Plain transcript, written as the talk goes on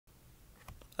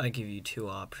I give you two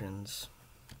options.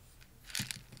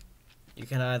 You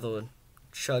can either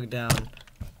chug down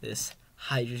this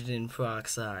hydrogen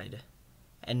peroxide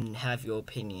and have your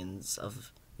opinions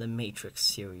of the Matrix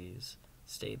series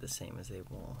stay the same as they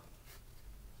were.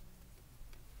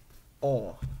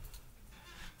 Or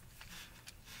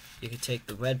you could take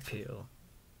the red pill,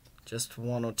 just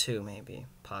one or two maybe,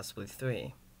 possibly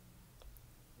three,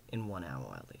 in 1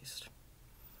 hour at least.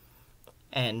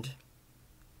 And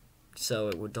so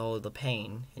it would dull the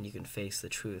pain, and you can face the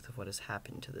truth of what has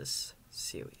happened to this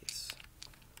series.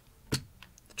 The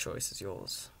choice is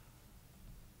yours.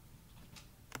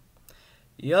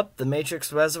 Yup, The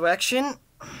Matrix Resurrection.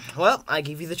 Well, I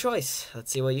give you the choice.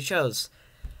 Let's see what you chose.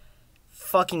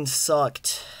 Fucking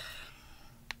sucked.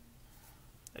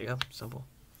 There you go, simple.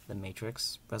 The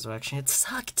Matrix Resurrection. It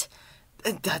sucked.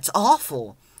 That's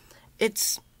awful. I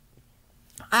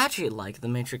actually like the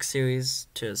Matrix series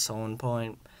to a certain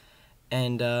point.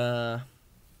 And, yeah,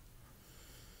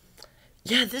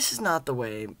 this is not the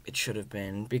way it should have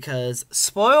been. Because,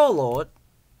 spoiler alert,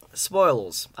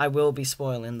 spoilers. I will be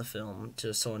spoiling the film to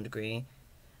a certain degree.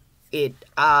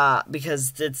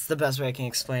 Because it's the best way I can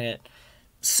explain it.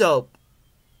 So,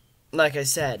 like I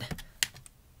said,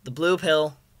 the blue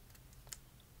pill,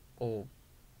 or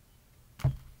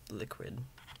liquid,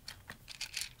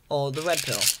 or the red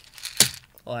pill,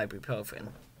 or ibuprofen.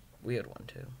 Weird one,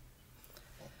 too.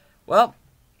 Well,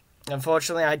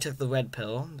 unfortunately, I took the red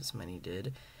pill, as many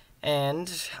did,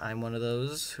 and I'm one of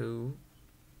those who,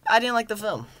 I didn't like the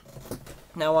film.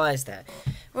 Now, why is that?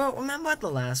 Well, remember the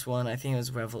last one, I think it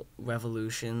was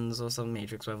Revolutions, or some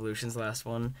Matrix Revolutions, the last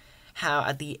one, how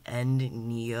at the end,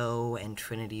 Neo and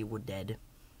Trinity were dead.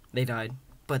 They died,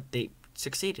 but they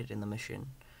succeeded in the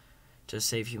mission to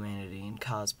save humanity and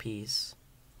cause peace.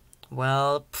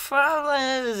 Well,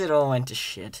 problem is it all went to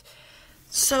shit.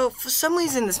 So, for some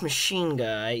reason, this machine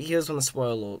guy, here's when the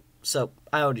spoiler, so,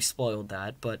 I already spoiled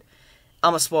that, but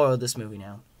I'm gonna spoil this movie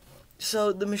now.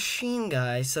 So, the machine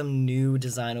guy, some new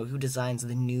designer who designs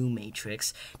the new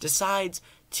Matrix, decides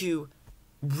to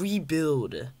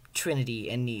rebuild Trinity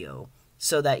and Neo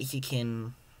so that he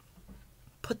can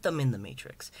put them in the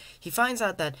Matrix. He finds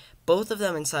out that both of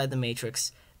them inside the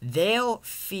Matrix, their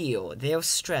fear, their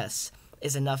stress,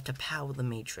 is enough to power the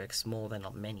Matrix more than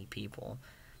many people.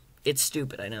 It's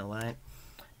stupid, I know, right?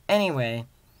 Anyway,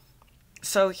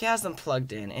 so he has them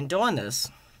plugged in, and during this,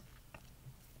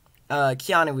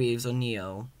 Keanu Reeves, or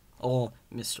Neo, or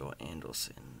Mr.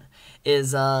 Anderson,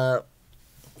 is, they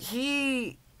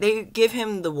give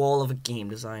him the role of a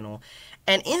game designer,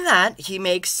 and in that, he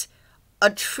makes a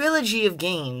trilogy of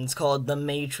games called the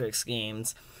Matrix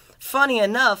games. Funny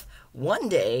enough, one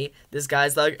day, this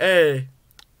guy's like, hey,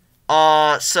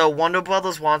 so Warner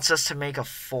Brothers wants us to make a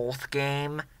fourth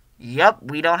game. Yep,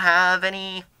 we don't have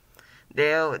any.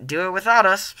 They'll do it without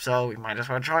us, so we might as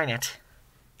well join it.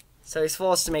 So he's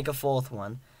forced to make a fourth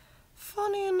one.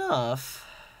 Funny enough,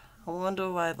 I wonder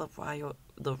why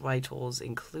the writers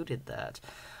included that.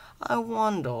 I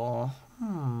wonder,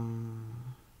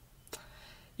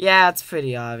 Yeah, it's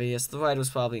pretty obvious. The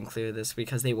writers probably included this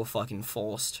because they were fucking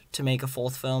forced to make a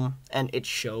fourth film, and it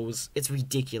shows. It's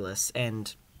ridiculous,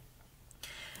 and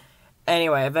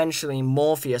anyway, eventually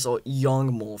Morpheus, or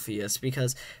young Morpheus,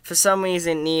 because for some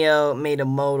reason Neo made a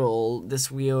modal,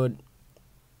 this weird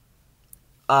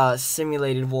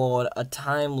simulated world, a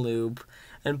time loop,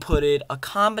 and put it a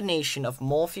combination of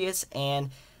Morpheus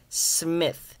and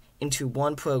Smith into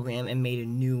one program and made a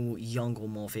new, younger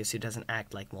Morpheus who doesn't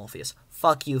act like Morpheus.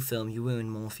 Fuck you, film. You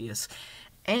ruined Morpheus.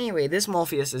 Anyway, this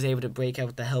Morpheus is able to break out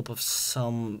with the help of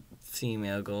some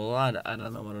female girl. I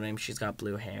don't know what her name is. She's got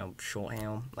blue hair, short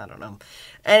hair. I don't know.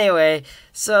 Anyway,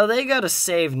 so they go to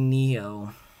save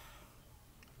Neo.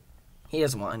 He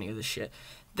doesn't want any of this shit.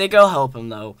 They go help him,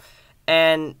 though.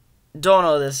 And don't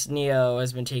know this, Neo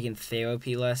has been taking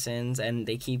therapy lessons, and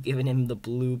they keep giving him the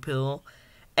blue pill.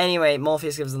 Anyway,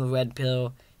 Morpheus gives him the red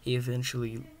pill. He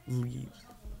eventually leaves.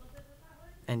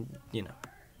 And, you know.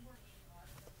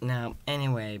 Now,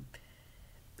 anyway,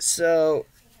 so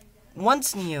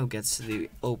once Neo gets to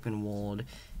the open world,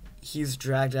 he's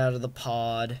dragged out of the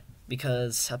pod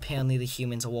because apparently the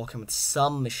humans are working with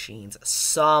some machines.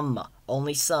 Some.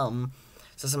 Only some.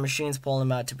 So some machines pull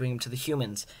him out to bring him to the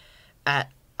humans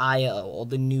at Io, or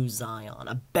the new Zion.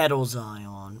 A better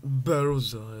Zion. Better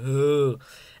Zion.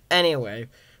 Anyway,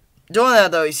 doing that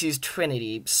though, he sees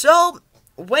Trinity. So,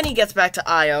 when he gets back to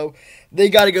Io, they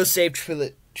gotta go save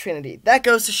Trinity. That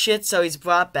goes to shit, so he's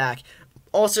brought back.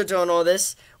 Also, don't know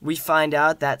this, we find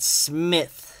out that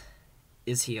Smith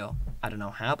is here. I don't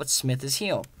know how, but Smith is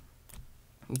here.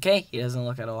 Okay, he doesn't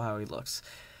look at all how he looks.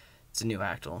 It's a new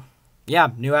actor. Yeah,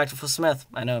 new actor for Smith.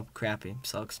 I know, crappy,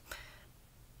 sucks.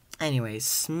 Anyway,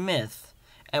 Smith,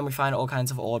 and we find all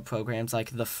kinds of old programs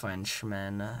like The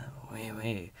Frenchman.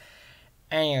 Wait.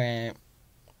 Anyway,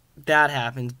 that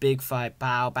happens. Big fight.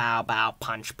 Bow, bow, bow.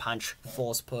 Punch, punch.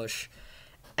 Force push.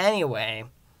 Anyway,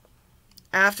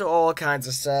 after all kinds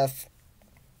of stuff,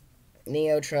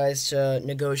 Neo tries to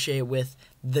negotiate with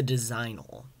the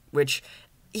designer, which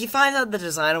he finds out the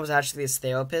designer was actually his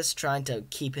therapist trying to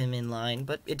keep him in line,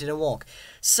 but it didn't work.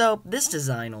 So this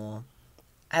designer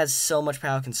has so much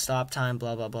power, can stop time,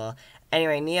 blah, blah, blah.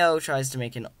 Anyway, Neo tries to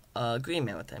make an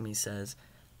agreement with him. He says,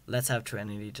 let's have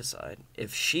Trinity decide.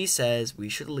 If she says we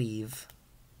should leave,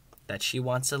 that she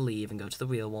wants to leave and go to the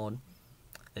real world,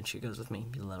 then she goes with me.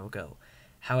 You let her go.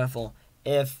 However,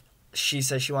 if she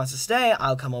says she wants to stay,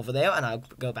 I'll come over there and I'll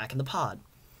go back in the pod.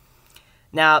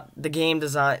 Now, the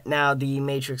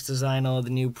Matrix designer, the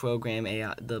new program,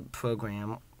 AI, the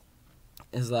program,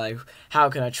 is like, how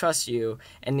can I trust you?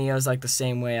 And Neo's like, the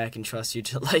same way I can trust you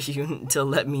to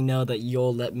let me know that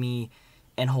you'll let me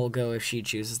and her go if she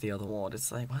chooses the other world.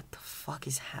 It's like, what the fuck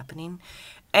is happening?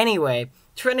 Anyway,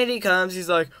 Trinity comes, he's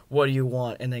like, what do you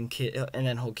want? And then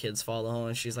her kids follow her,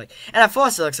 and she's like, and at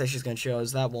first it looks like she's gonna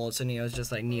choose that world, so Neo's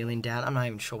just like kneeling down. I'm not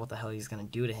even sure what the hell he's gonna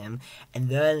do to him. And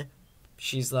then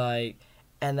she's like,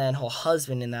 and then her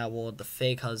husband in that world, the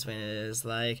fake husband, is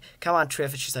like, come on,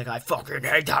 Triff. And she's like, I fucking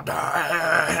hate that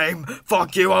name.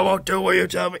 Fuck you, I won't do what you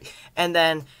tell me. And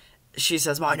then she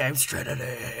says, my name's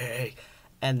Trinity.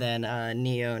 And then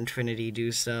Neo and Trinity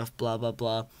do stuff, blah, blah,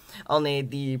 blah. Only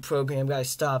the program guy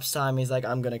stops time. He's like,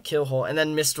 I'm going to kill her. And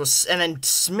then and then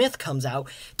Smith comes out.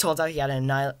 Turns out he had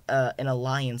an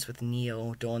alliance with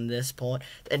Neo during this point.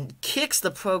 And kicks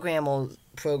the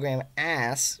program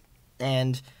ass.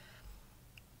 And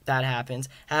that happens.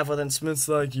 Halfway then Smith's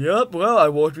like, yep, well, I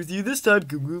walked with you this time.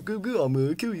 Goo, goo, goo, I'm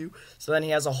gonna kill you. So then he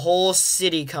has a whole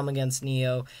city come against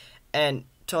Neo. And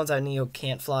turns out Neo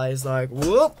can't fly. He's like,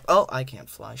 whoop. Oh, I can't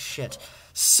fly. Shit.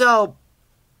 So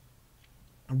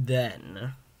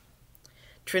then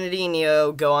Trinity and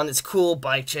Neo go on this cool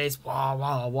bike chase. Wah,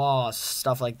 wah, wah.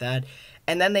 Stuff like that.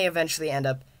 And then they eventually end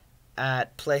up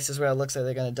at places where it looks like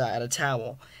they're going to die, at a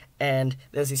tower. And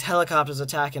there's these helicopters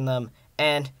attacking them.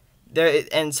 And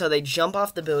so they jump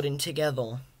off the building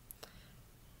together.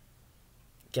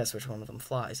 Guess which one of them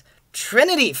flies?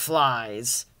 Trinity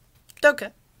flies! Okay.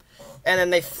 And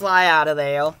then they fly out of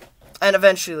there. And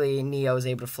eventually Neo is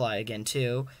able to fly again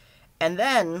too. And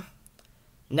then,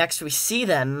 next we see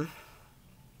them,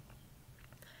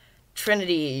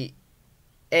 Trinity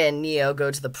and Neo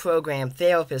go to the program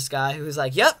therapist guy who's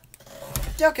like, yep,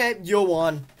 okay, you're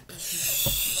one.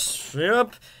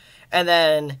 Yep. And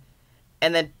then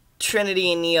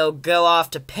Trinity and Neo go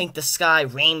off to paint the sky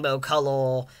rainbow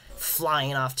color,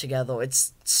 flying off together.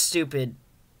 It's stupid.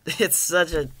 It's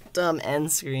such a dumb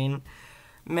end screen.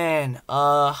 Man,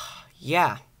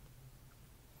 yeah.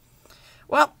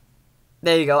 Well,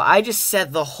 there you go. I just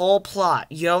said the whole plot.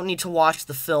 You don't need to watch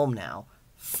the film now.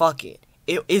 Fuck it.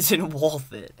 It isn't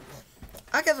worth it.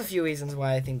 I have a few reasons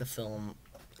why I think the film,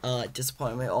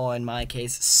 disappointed me, or in my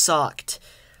case, sucked.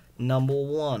 Number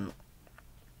one,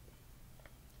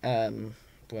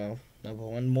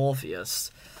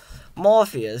 Morpheus.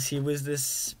 Morpheus, he was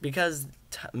this, because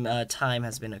time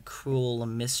has been a cruel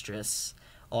mistress,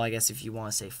 or I guess if you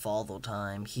want to say Father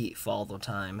Time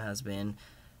has been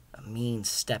a mean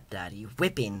stepdaddy,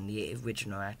 whipping the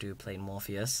original actor who played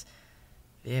Morpheus.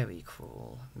 Very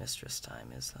cruel Mistress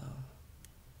Time is,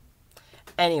 though.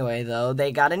 Anyway, though,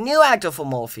 they got a new actor for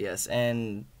Morpheus,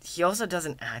 and he also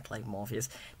doesn't act like Morpheus.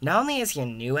 Not only is he a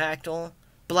new actor,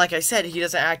 but like I said, he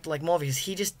doesn't act like Morpheus.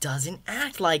 He just doesn't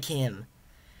act like him.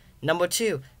 Number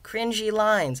two, cringy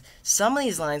lines. Some of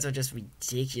these lines are just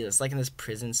ridiculous. Like in this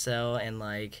prison cell, and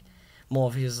like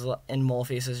Morpheus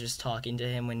is just talking to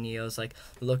him when Neo's like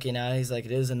looking out. He's like,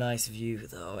 it is a nice view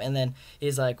though. And then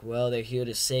he's like, well, they're here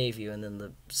to save you. And then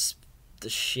the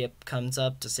ship comes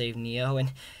up to save Neo,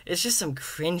 and it's just some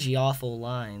cringy, awful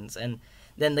lines. And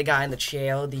then the guy in the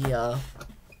chair, I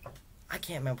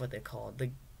can't remember what they're called.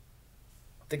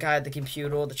 The guy at the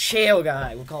computer, the chair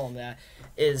guy, we'll call him that,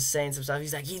 is saying some stuff.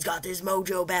 He's like, he's got this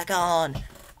mojo back on.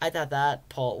 I thought that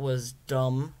part was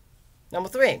dumb. Number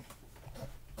three.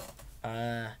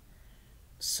 Ow.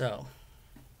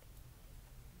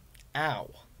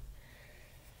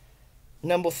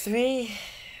 Number three,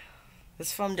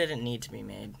 this film didn't need to be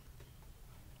made.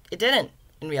 It didn't.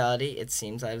 In reality, it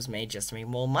seems that it was made just to make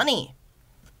more money.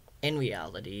 In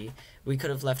reality, we could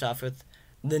have left off with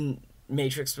the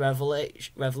Matrix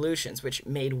Revolutions, which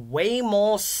made way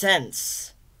more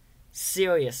sense.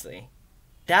 Seriously.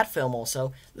 That film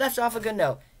also left off a good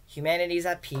note. Humanity's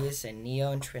at peace, and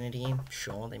Neo and Trinity,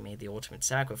 sure, they made the ultimate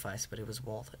sacrifice, but it was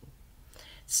worth it.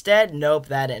 Instead, nope,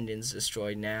 that ending's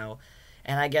destroyed now.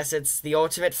 And I guess it's the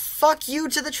ultimate fuck you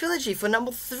to the trilogy for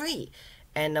number 3.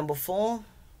 And number 4,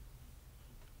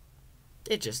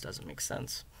 it just doesn't make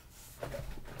sense.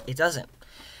 It doesn't.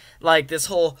 Like, this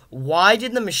whole, why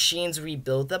did the machines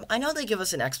rebuild them? I know they give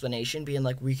us an explanation, being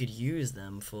like, we could use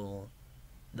them for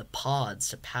the pods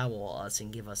to power us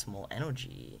and give us more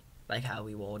energy. Like how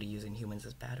we were already using humans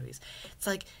as batteries. It's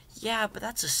like, yeah, but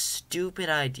that's a stupid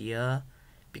idea.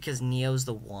 Because Neo's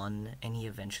the one, and he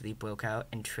eventually broke out,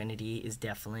 and Trinity is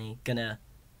definitely gonna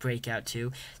break out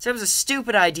too. So it was a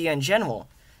stupid idea in general.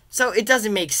 So it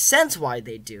doesn't make sense why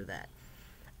they do that.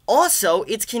 Also,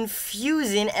 it's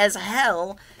confusing as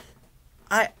hell.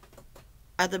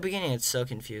 At the beginning, it's so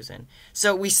confusing.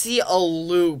 So we see a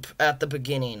loop at the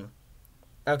beginning.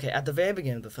 Okay, at the very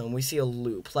beginning of the film, we see a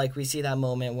loop. Like, we see that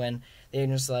moment when they're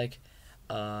just like,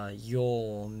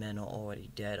 your men are already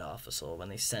dead, officer, when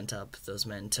they sent up those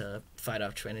men to fight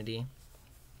off Trinity.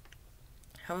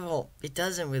 However, it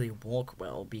doesn't really work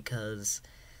well because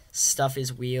stuff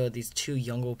is weird. These two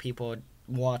younger people are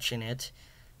watching it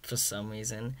for some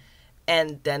reason.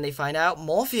 And then they find out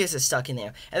Morpheus is stuck in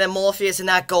there. And then Morpheus and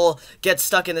that girl get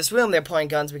stuck in this room. They're pointing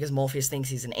guns because Morpheus thinks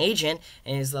he's an agent.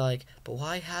 And he's like, but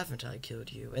why haven't I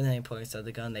killed you? And then he points at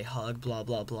the gun. They hug, blah,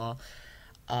 blah, blah.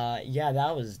 Yeah,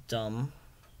 that was dumb.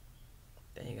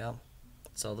 There you go.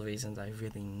 That's all the reasons I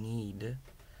really need.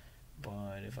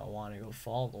 But if I want to go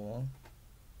follow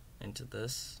into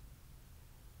this,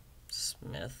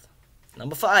 Smith.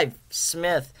 Number 5,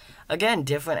 Smith. Again,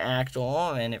 different actor,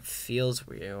 and it feels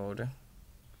weird.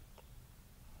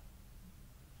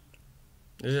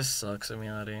 It just sucks in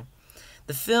reality.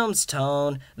 The film's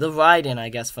tone, the writing, I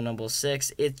guess, for number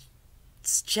 6,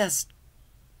 it's just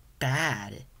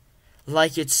bad.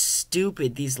 Like, it's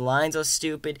stupid. These lines are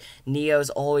stupid. Neo's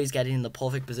always getting in the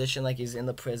perfect position, like he's in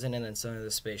the prison, and then suddenly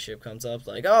the spaceship comes up,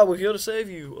 like, oh, we're here to save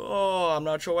you. Oh, I'm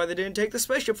not sure why they didn't take the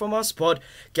spaceship from us, but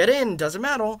get in, doesn't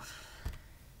matter.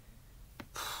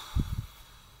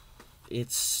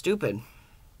 It's stupid.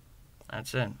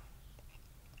 That's it.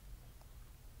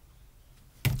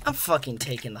 I'm fucking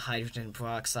taking the hydrogen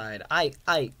peroxide. I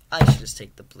should just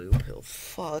take the blue pill.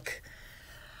 Fuck.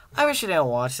 I wish I didn't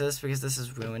watch this because this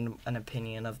has ruined an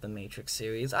opinion of the Matrix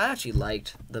series. I actually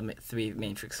liked the 3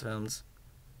 Matrix films.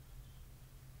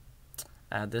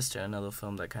 Add this to another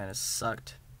film that kind of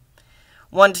sucked.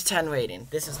 1 to 10 rating.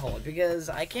 This is hard because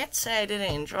I can't say I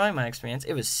didn't enjoy my experience.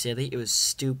 It was silly. It was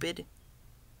stupid.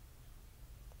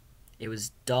 It was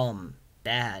dumb.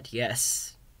 Bad.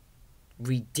 Yes.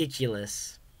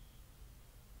 Ridiculous.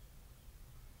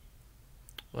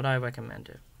 Would I recommend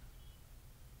it?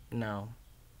 No.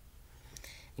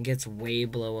 It gets way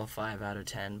below a 5 out of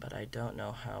 10, but I don't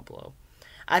know how below.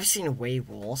 I've seen way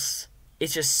worse.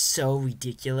 It's just so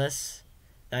ridiculous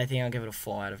that I think I'll give it a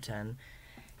 4 out of 10.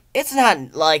 It's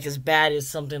not like as bad as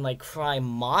something like Cry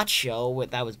Macho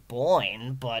that was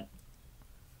boring, but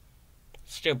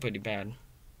still pretty bad.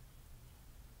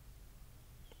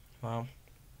 Well,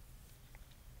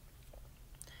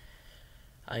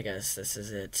 I guess this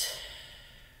is it.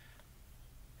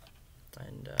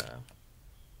 And,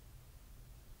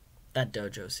 that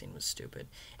dojo scene was stupid.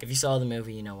 If you saw the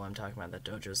movie, you know what I'm talking about. That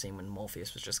dojo scene when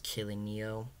Morpheus was just killing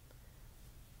Neo.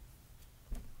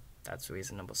 That's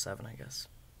reason number 7, I guess.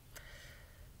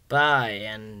 Bye,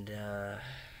 and,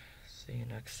 see you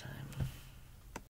next time.